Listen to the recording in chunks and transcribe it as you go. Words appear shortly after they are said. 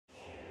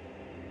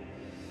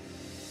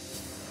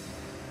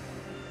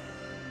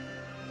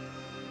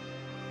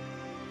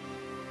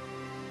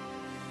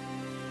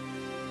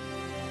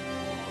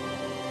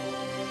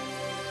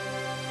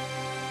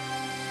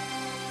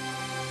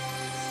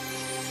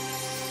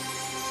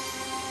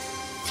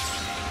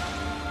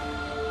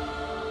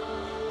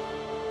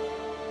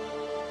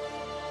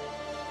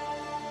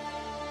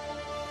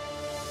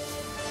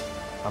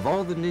Of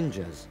all the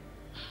ninjas,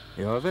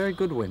 you're a very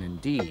good one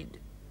indeed.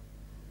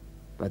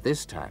 But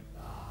this time,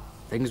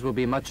 things will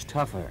be much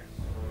tougher.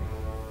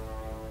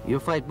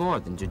 You'll fight more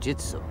than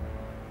jiu-jitsu.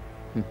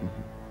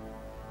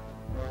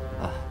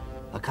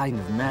 A kind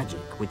of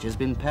magic which has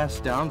been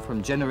passed down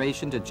from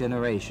generation to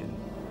generation.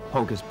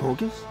 Hocus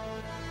pocus?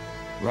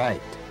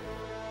 Right.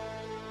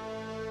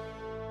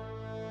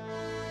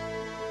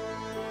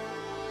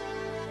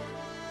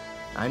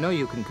 I know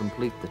you can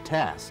complete the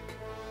task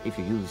if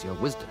you use your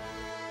wisdom.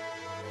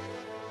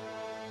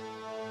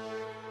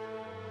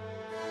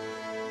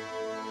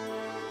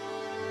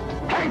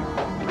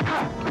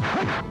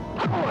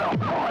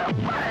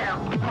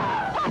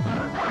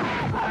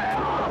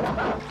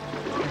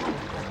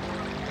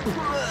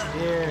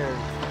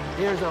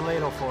 Here's a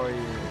ladle for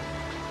you.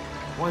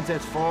 Once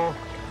it's full,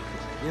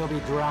 you'll be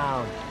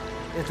drowned.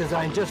 It's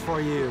designed just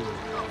for you.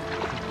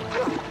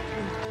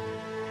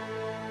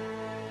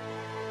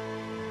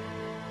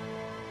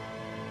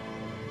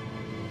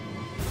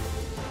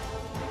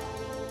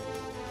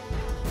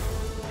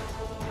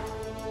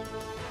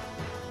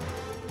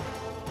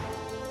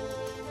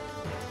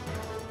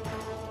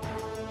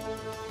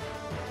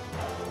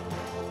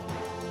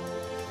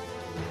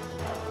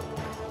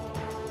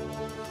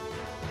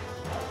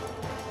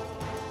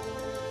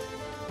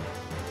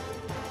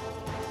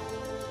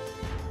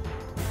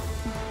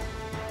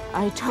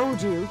 I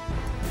told you,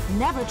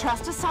 never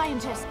trust a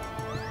scientist.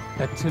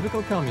 A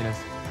typical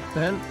communist.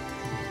 Then,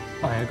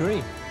 I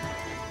agree.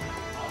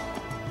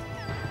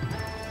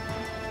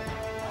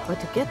 But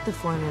to get the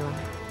formula,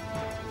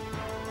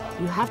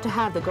 you have to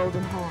have the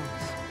golden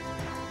horns.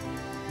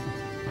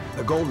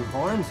 The golden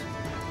horns?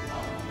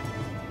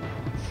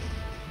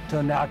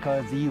 Tanaka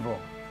is evil.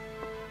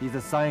 He's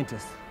a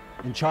scientist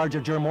in charge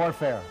of germ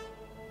warfare.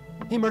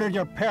 He murdered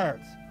your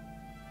parents.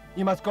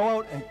 You must go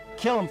out and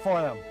kill him for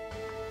them.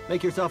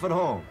 Make yourself at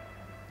home.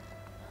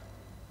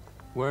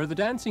 Where are the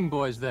dancing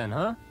boys then,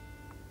 huh?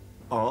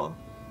 Oh?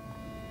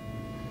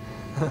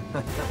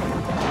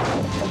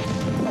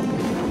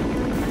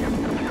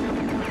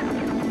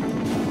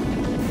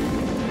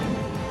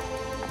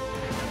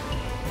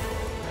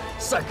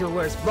 Sucker,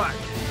 where's Buck?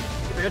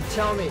 You better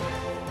tell me.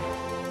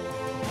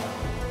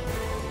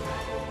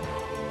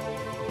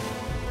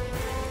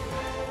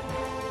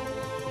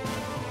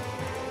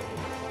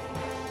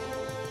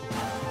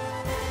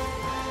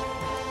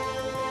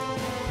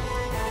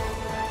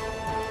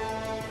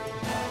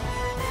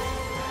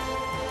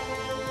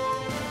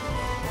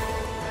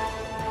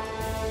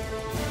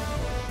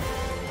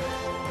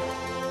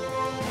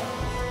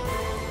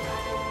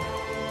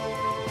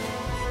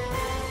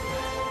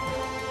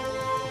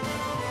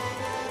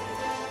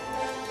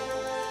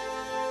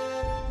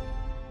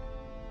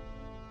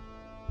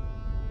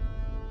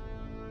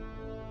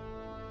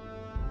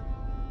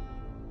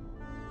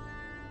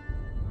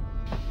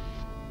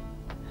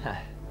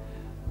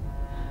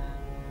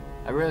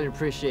 I really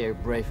appreciate your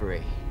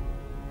bravery.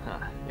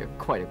 You're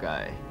quite a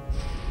guy.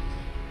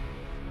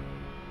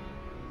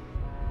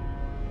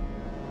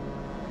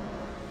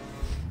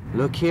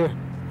 Look here,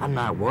 I'm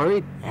not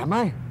worried, am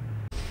I?